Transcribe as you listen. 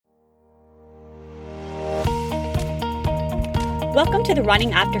Welcome to the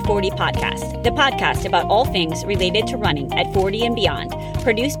Running After 40 podcast, the podcast about all things related to running at 40 and beyond,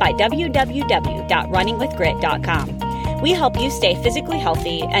 produced by www.runningwithgrit.com. We help you stay physically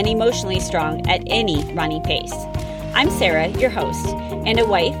healthy and emotionally strong at any running pace. I'm Sarah, your host, and a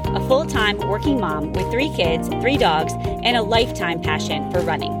wife, a full-time working mom with 3 kids, 3 dogs, and a lifetime passion for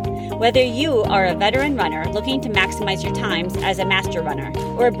running. Whether you are a veteran runner looking to maximize your times as a master runner,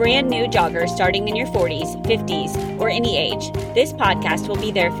 or a brand new jogger starting in your 40s, 50s, or any age, this podcast will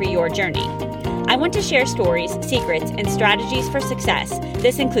be there for your journey. I want to share stories, secrets, and strategies for success.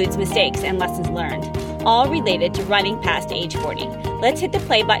 This includes mistakes and lessons learned, all related to running past age 40. Let's hit the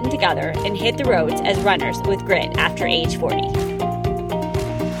play button together and hit the roads as runners with grit after age 40.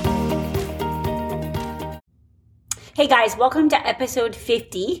 Hey guys, welcome to episode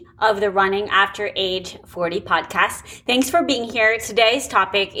 50 of the Running After Age 40 podcast. Thanks for being here. Today's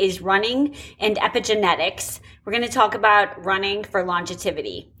topic is running and epigenetics. We're going to talk about running for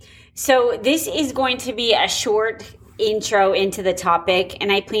longevity. So this is going to be a short intro into the topic,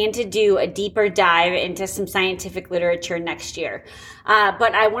 and I plan to do a deeper dive into some scientific literature next year.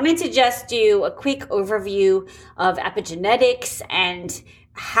 But I wanted to just do a quick overview of epigenetics and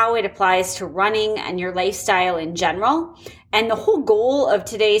how it applies to running and your lifestyle in general. And the whole goal of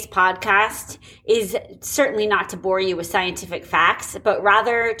today's podcast is certainly not to bore you with scientific facts, but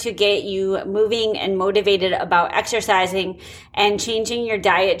rather to get you moving and motivated about exercising and changing your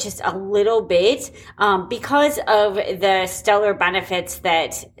diet just a little bit because of the stellar benefits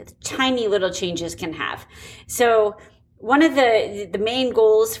that tiny little changes can have. So one of the main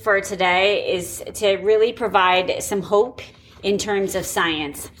goals for today is to really provide some hope in terms of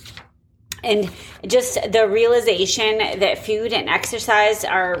science. And just the realization that food and exercise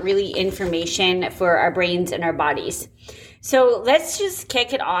are really information for our brains and our bodies. So let's just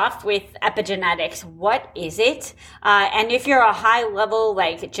kick it off with epigenetics. What is it? And if you're a high level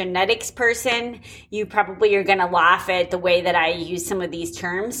genetics person, you probably are going to laugh at the way that I use some of these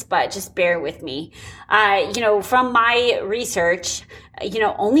terms, but just bear with me. From my research,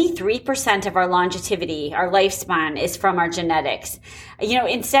 only 3% of our longevity, our lifespan, is from our genetics.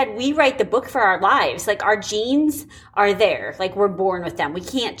 Instead, we write the book for our lives. Our genes are there. We're born with them. We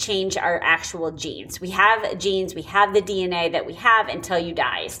can't change our actual genes. We have genes. We have the DNA that we have until you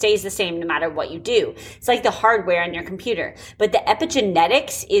die. It stays the same no matter what you do. It's like the hardware on your computer. But the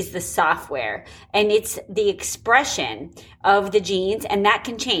epigenetics is the software, and it's the expression of the genes, and that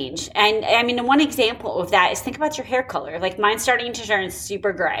can change. And one example of that is think about your hair color. Mine's starting to turn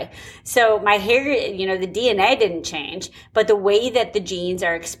super gray. So my hair, the DNA didn't change, but the way that the genes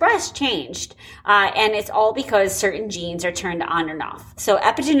are expressed changed. And it's all because certain genes are turned on and off. So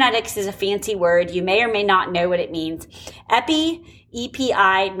epigenetics is a fancy word. You may or may not know what it means.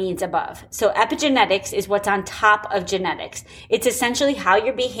 EPI means above. So epigenetics is what's on top of genetics. It's essentially how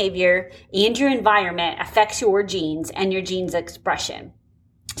your behavior and your environment affects your genes and your genes' expression.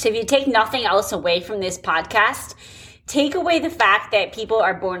 So if you take nothing else away from this podcast, take away the fact that people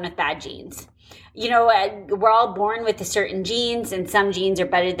are born with bad genes. We're all born with certain genes, and some genes are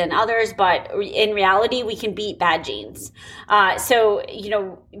better than others, but in reality, we can beat bad genes.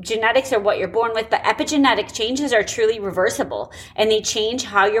 Genetics are what you're born with, but epigenetic changes are truly reversible, and they change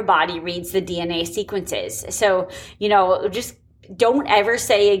how your body reads the DNA sequences. So, just don't ever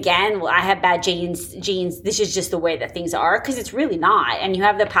say again, well, I have bad genes, this is just the way that things are, because it's really not. And you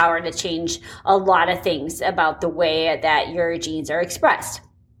have the power to change a lot of things about the way that your genes are expressed.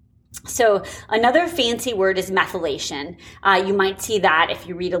 So another fancy word is methylation. You might see that if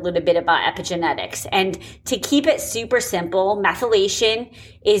you read a little bit about epigenetics. And to keep it super simple, methylation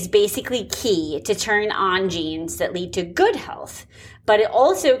is basically key to turn on genes that lead to good health, but it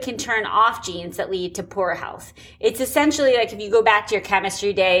also can turn off genes that lead to poor health. It's essentially like if you go back to your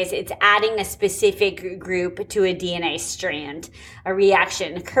chemistry days, it's adding a specific group to a DNA strand. A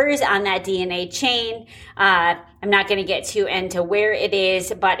reaction occurs on that DNA chain. I'm not going to get too into where it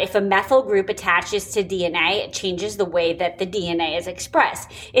is, but if a methyl group attaches to DNA, it changes the way that the DNA is expressed.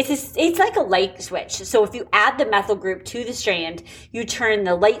 It's like a light switch. So if you add the methyl group to the strand, you turn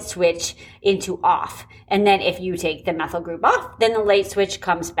the light switch into off. And then if you take the methyl group off, then the light switch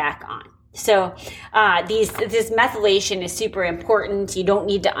comes back on. So this methylation is super important. You don't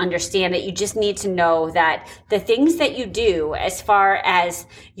need to understand it. You just need to know that the things that you do as far as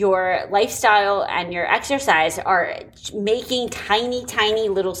your lifestyle and your exercise are making tiny, tiny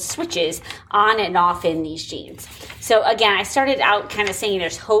little switches on and off in these genes. So again, I started out kind of saying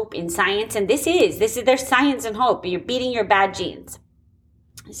there's hope in science, and there's science and hope. You're beating your bad genes.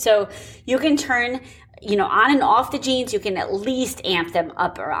 So you can turn on and off the genes. You can at least amp them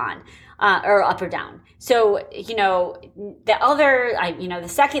up or on. or up or down. So, the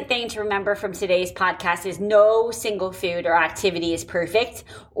second thing to remember from today's podcast is no single food or activity is perfect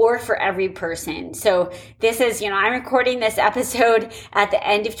or for every person. So this is, I'm recording this episode at the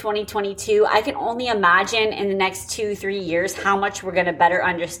end of 2022. I can only imagine in the next 2-3 years how much we're going to better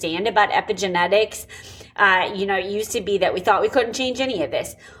understand about epigenetics. It used to be that we thought we couldn't change any of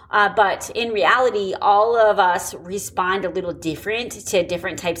this. But in reality, all of us respond a little different to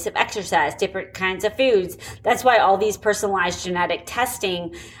different types of exercise, different kinds of foods. That's why all these personalized genetic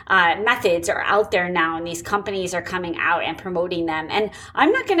testing methods are out there now, and these companies are coming out and promoting them. And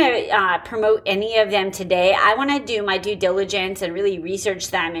I'm not going to promote any of them today. I want to do my due diligence and really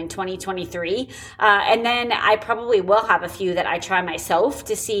research them in 2023. And then I probably will have a few that I try myself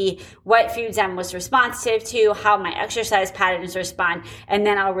to see what foods I'm most responsive to, how my exercise patterns respond, and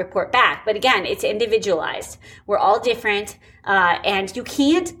then I'll report back. But again, it's individualized. We're all different, and you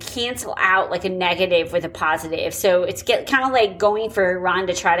can't cancel out like a negative with a positive. So it's kind of like going for a run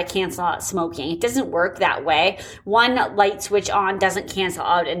to try to cancel out smoking. It doesn't work that way. One light switch on doesn't cancel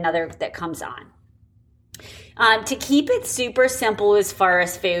out another that comes on. To keep it super simple as far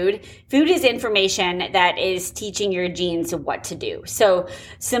as food is information that is teaching your genes what to do. So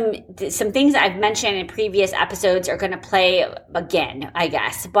some things I've mentioned in previous episodes are going to play again, I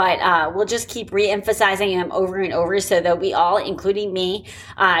guess, but we'll just keep re-emphasizing them over and over so that we all, including me,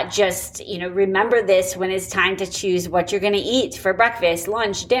 remember this when it's time to choose what you're going to eat for breakfast,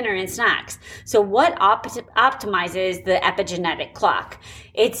 lunch, dinner, and snacks. So what optimizes the epigenetic clock?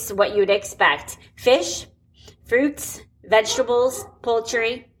 It's what you would expect. Fish, fruits, vegetables,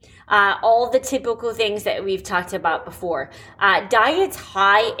 poultry, all the typical things that we've talked about before. Diets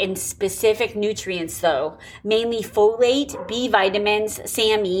high in specific nutrients, though, mainly folate, B vitamins,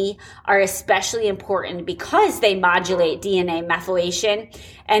 SAMe, are especially important because they modulate DNA methylation.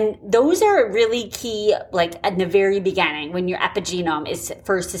 And those are really key, like at the very beginning when your epigenome is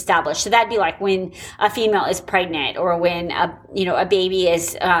first established. So that'd be like when a female is pregnant, or when a baby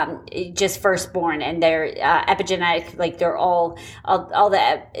is just first born, and they're epigenetic, like they're all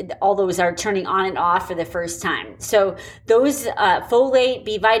those are turning on and off for the first time. So those folate,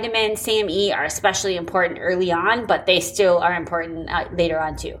 B vitamins, SAMe are especially important early on, but they still are important later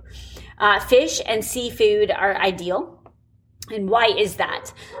on too. Fish and seafood are ideal. And why is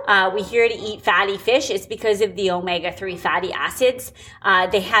that? We hear to eat fatty fish. It's because of the omega-3 fatty acids.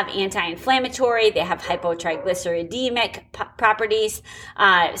 They have anti-inflammatory. They have hypotriglyceridemic properties.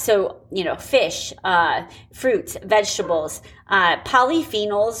 Fish, fruits, vegetables.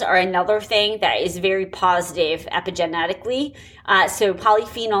 Polyphenols are another thing that is very positive epigenetically. So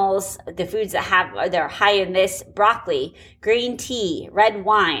polyphenols, the foods they're high in this: broccoli, green tea, red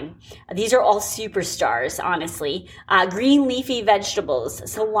wine. These are all superstars, honestly. Green leafy vegetables,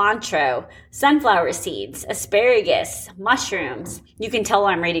 cilantro, sunflower seeds, asparagus, mushrooms. You can tell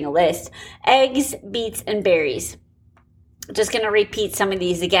I'm reading a list. Eggs, beets, and berries. Just going to repeat some of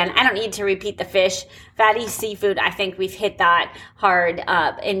these again. I don't need to repeat the fish. Fatty seafood, I think we've hit that hard.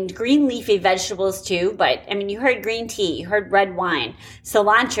 And green leafy vegetables too. But you heard green tea, you heard red wine,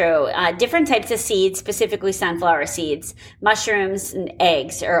 cilantro, different types of seeds, specifically sunflower seeds, mushrooms, and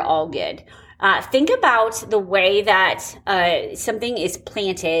eggs are all good. Think about the way that something is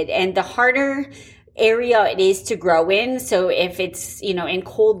planted, and the harder area it is to grow in. So if it's, in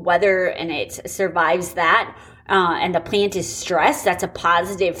cold weather and it survives that, and the plant is stressed, that's a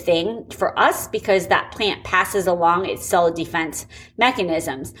positive thing for us because that plant passes along its cell defense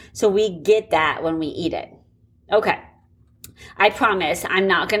mechanisms. So we get that when we eat it. Okay. I promise I'm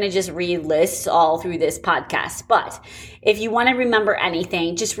not going to just read lists all through this podcast, but if you want to remember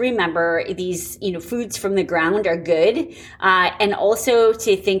anything, just remember these, foods from the ground are good, and also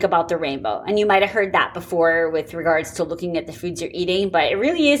to think about the rainbow. And you might have heard that before with regards to looking at the foods you're eating, but it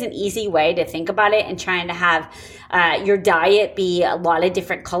really is an easy way to think about it, and trying to have your diet be a lot of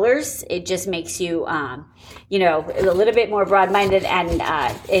different colors. It just makes you, a little bit more broad-minded, and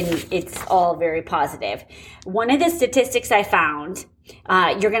it's all very positive. One of the statistics I found,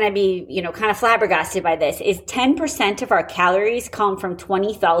 you're going to be, kind of flabbergasted by this, is 10% of our calories come from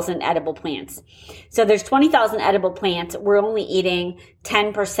 20,000 edible plants. So there's 20,000 edible plants. We're only eating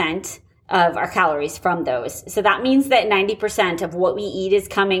 10% of our calories from those. So that means that 90% of what we eat is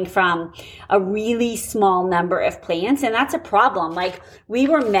coming from a really small number of plants. And that's a problem. Like, we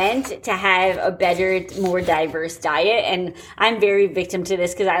were meant to have a better, more diverse diet. And I'm very victim to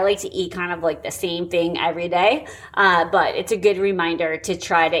this because I like to eat kind of like the same thing every day. But it's a good reminder to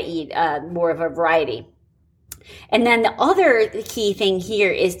try to eat more of a variety. And then the other key thing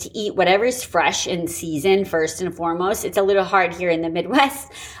here is to eat whatever is fresh in season first and foremost. It's a little hard here in the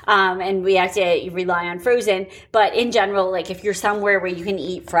Midwest, and we have to rely on frozen. But in general, like if you're somewhere where you can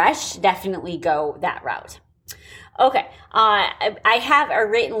eat fresh, definitely go that route. Okay, I have a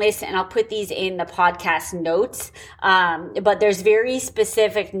written list and I'll put these in the podcast notes, but there's very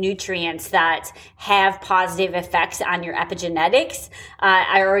specific nutrients that have positive effects on your epigenetics.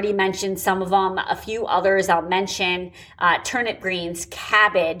 I already mentioned some of them. A few others I'll mention: turnip greens,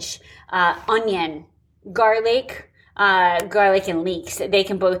 cabbage, onion, garlic and leeks. They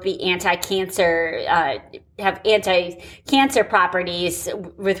can both be anti-cancer, have anti-cancer properties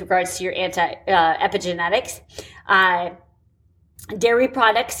with regards to your epigenetics. Dairy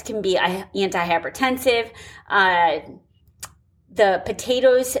products can be antihypertensive. The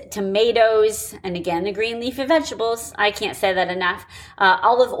potatoes, tomatoes, and again, the green leafy vegetables. I can't say that enough.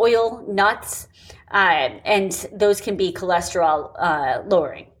 Olive oil, nuts, and those can be cholesterol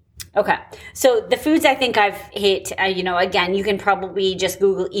lowering. Okay, so the foods I think I've hit, again, you can probably just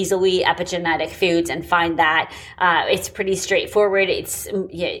Google easily epigenetic foods and find that. It's pretty straightforward.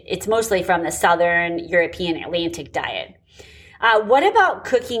 It's mostly from the Southern European Atlantic diet. What about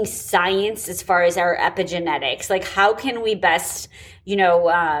cooking science as far as our epigenetics? Like, how can we best,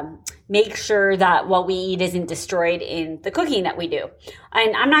 make sure that what we eat isn't destroyed in the cooking that we do?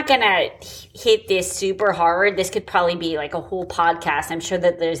 And I'm not going to hit this super hard. This could probably be like a whole podcast. I'm sure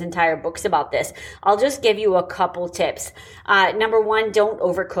that there's entire books about this. I'll just give you a couple tips. Number one, don't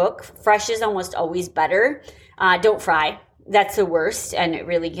overcook. Fresh is almost always better. Don't fry. That's the worst, and it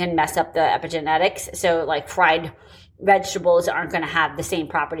really can mess up the epigenetics. So like fried vegetables aren't going to have the same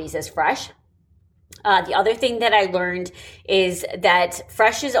properties as fresh. The other thing that I learned is that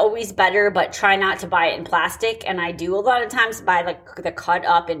fresh is always better, but try not to buy it in plastic. And I do a lot of times buy the cut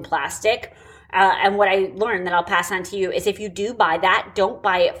up in plastic. And what I learned that I'll pass on to you is if you do buy that, don't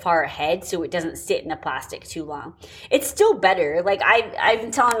buy it far ahead so it doesn't sit in the plastic too long. It's still better. Like I'm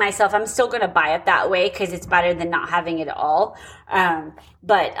telling myself I'm still going to buy it that way because it's better than not having it at all.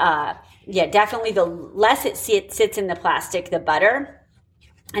 Yeah, definitely the less it sits in the plastic, the better.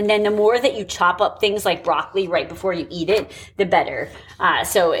 And then the more that you chop up things like broccoli right before you eat it, the better.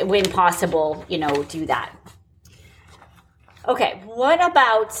 So when possible, do that. Okay, what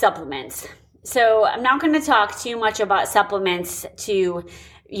about supplements? So I'm not going to talk too much about supplements to,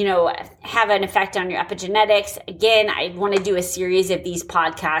 have an effect on your epigenetics. Again, I want to do a series of these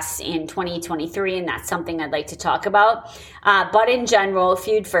podcasts in 2023, and that's something I'd like to talk about. But in general,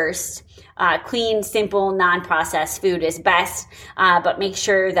 food first. Clean, simple, non-processed food is best, but make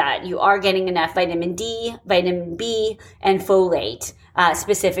sure that you are getting enough vitamin D, vitamin B, and folate,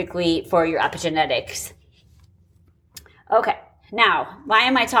 specifically for your epigenetics. Okay. Now, why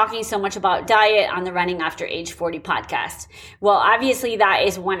am I talking so much about diet on the Running After Age 40 podcast? Well, obviously that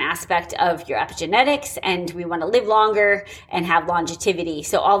is one aspect of your epigenetics, and we want to live longer and have longevity.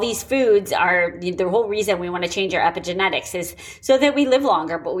 So all these foods are the whole reason we want to change our epigenetics is so that we live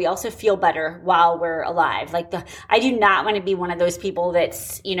longer, but we also feel better while we're alive. I do not want to be one of those people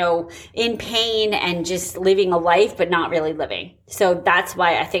that's, in pain and just living a life, but not really living. So that's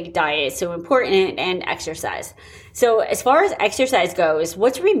why I think diet is so important and exercise. So as far as exercise goes,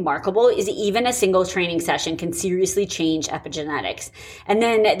 what's remarkable is even a single training session can seriously change epigenetics. And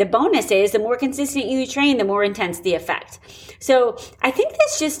then the bonus is the more consistent you train, the more intense the effect. So I think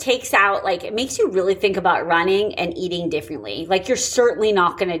this just takes out, it makes you really think about running and eating differently. You're certainly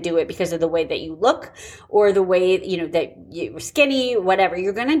not going to do it because of the way that you look or the way, that you're skinny, whatever.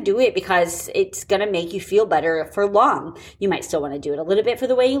 You're going to do it because it's going to make you feel better for long. You might still want to do it a little bit for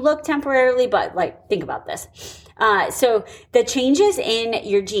the way you look temporarily, but think about this. So the changes in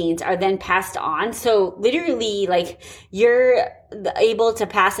your genes are then passed on. So literally, you're able to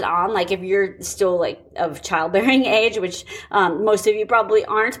pass it on. If you're still of childbearing age, which most of you probably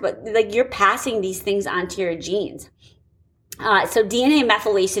aren't, but you're passing these things onto your genes. So DNA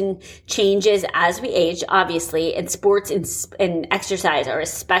methylation changes as we age, obviously, and sports and exercise are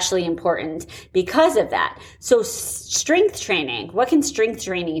especially important because of that. So strength training, what can strength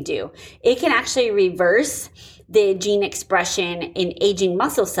training do? It can actually reverse the gene expression in aging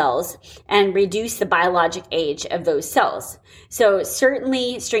muscle cells and reduce the biologic age of those cells. So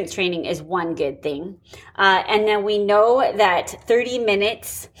certainly strength training is one good thing. And then we know that 30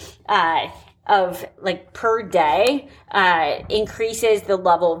 minutes of per day increases the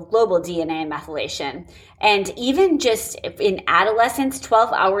level of global DNA methylation. And even just in adolescence,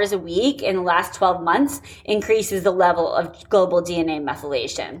 12 hours a week in the last 12 months increases the level of global DNA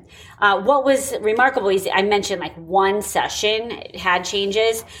methylation. What was remarkable is I mentioned like one session had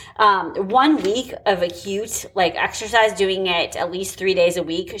changes. 1 week of acute like exercise, doing it at least 3 days a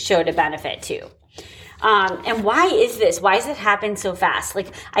week, showed a benefit too. And why is this? Why does it happen so fast?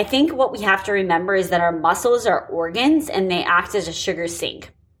 Like, I think what we have to remember is that our muscles are organs and they act as a sugar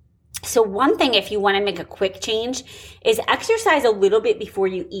sink. So one thing, if you want to make a quick change, is exercise a little bit before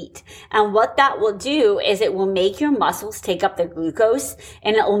you eat. And what that will do is it will make your muscles take up the glucose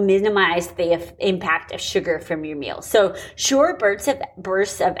and it will minimize the impact of sugar from your meal. So short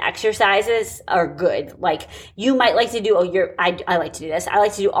bursts of exercises are good. Like you might like to do, I like to do this. I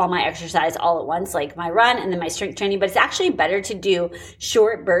like to do all my exercise all at once, like my run and then my strength training, but it's actually better to do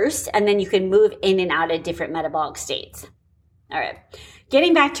short bursts and then you can move in and out of different metabolic states. All right.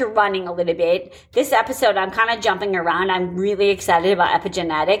 Getting back to running a little bit, this episode, I'm kind of jumping around. I'm really excited about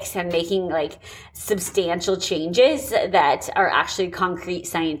epigenetics and making like substantial changes that are actually concrete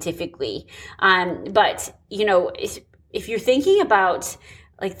scientifically. But, you know, if you're thinking about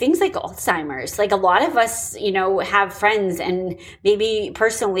like things like Alzheimer's, like a lot of us, you know, have friends and maybe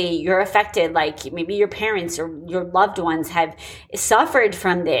personally you're affected, like maybe your parents or your loved ones have suffered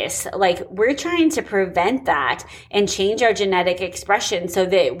from this. Like we're trying to prevent that and change our genetic expression so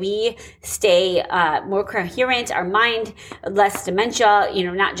that we stay more coherent, our mind, less dementia, you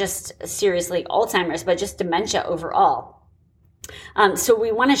know, not just seriously Alzheimer's, but just dementia overall. So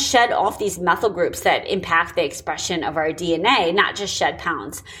we want to shed off these methyl groups that impact the expression of our DNA, not just shed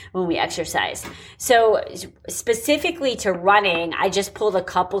pounds when we exercise. So specifically to running, I just pulled a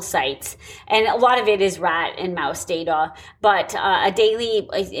couple sites, and a lot of it is rat and mouse data, but a daily,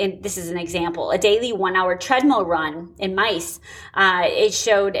 and this is an example, a daily 1 hour treadmill run in mice, it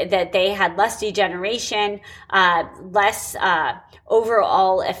showed that they had less degeneration, less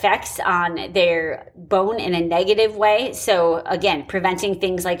overall effects on their bone in a negative way. So again, preventing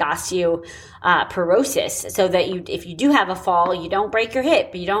things like osteoporosis, so that if you do have a fall, you don't break your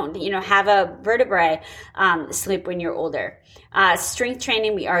hip, you don't, have a vertebrae slip when you're older. Strength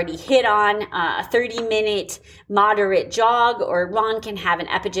training, we already hit on. A 30-minute moderate jog or run can have an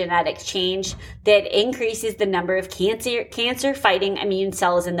epigenetic change that increases the number of cancer-fighting immune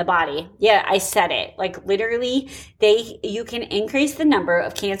cells in the body. Yeah, I said it. Like literally, you can increase the number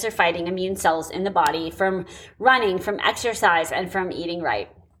of cancer-fighting immune cells in the body from running, from exercise, and from eating right.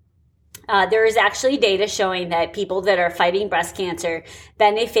 There is actually data showing that people that are fighting breast cancer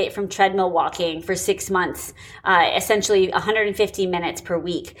benefit from treadmill walking for 6 months, essentially 150 minutes per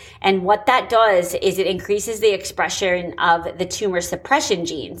week. And what that does is it increases the expression of the tumor suppression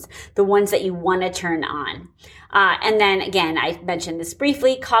genes, the ones that you want to turn on. And then again, I mentioned this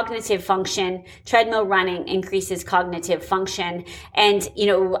briefly, cognitive function, treadmill running increases cognitive function. And,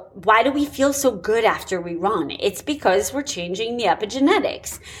 why do we feel so good after we run? It's because we're changing the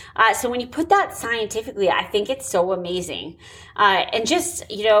epigenetics. So when you put that scientifically, I think it's so amazing. And just,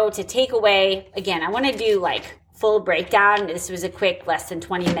 to take away, again, I want to do like full breakdown. This was a quick less than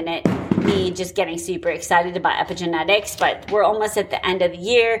 20-minute me just getting super excited about epigenetics, but we're almost at the end of the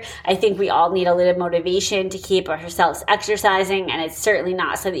year. I think we all need a little motivation to keep ourselves exercising, and it's certainly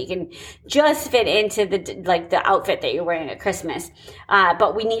not so that you can just fit into the outfit that you're wearing at Christmas.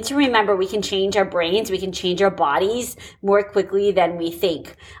 But we need to remember we can change our brains, we can change our bodies more quickly than we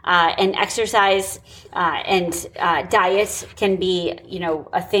think. And exercise and diet can be,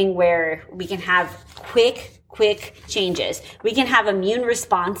 a thing where we can have quick changes. We can have immune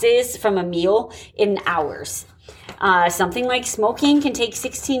responses from a meal in hours. Something like smoking can take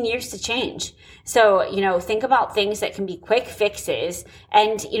 16 years to change. So, think about things that can be quick fixes.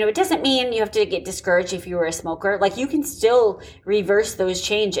 And, it doesn't mean you have to get discouraged if you were a smoker. Like you can still reverse those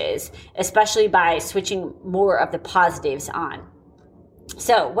changes, especially by switching more of the positives on.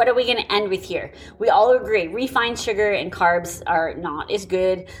 So what are we going to end with here? We all agree refined sugar and carbs are not as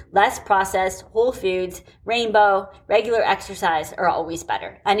good. Less processed, whole foods, rainbow, regular exercise are always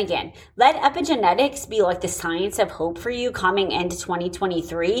better. And again, let epigenetics be like the science of hope for you coming into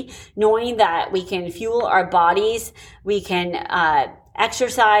 2023, knowing that we can fuel our bodies, we can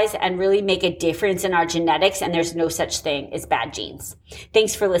exercise and really make a difference in our genetics, and there's no such thing as bad genes.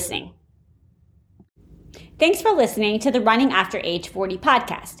 Thanks for listening. Thanks for listening to the Running After Age 40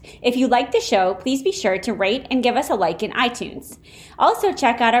 podcast. If you like the show, please be sure to rate and give us a like in iTunes. Also,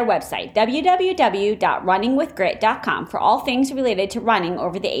 check out our website, www.runningwithgrit.com, for all things related to running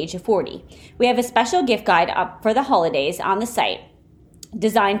over the age of 40. We have a special gift guide up for the holidays on the site,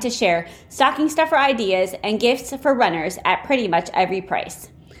 designed to share stocking stuffer ideas and gifts for runners at pretty much every price.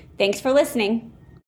 Thanks for listening.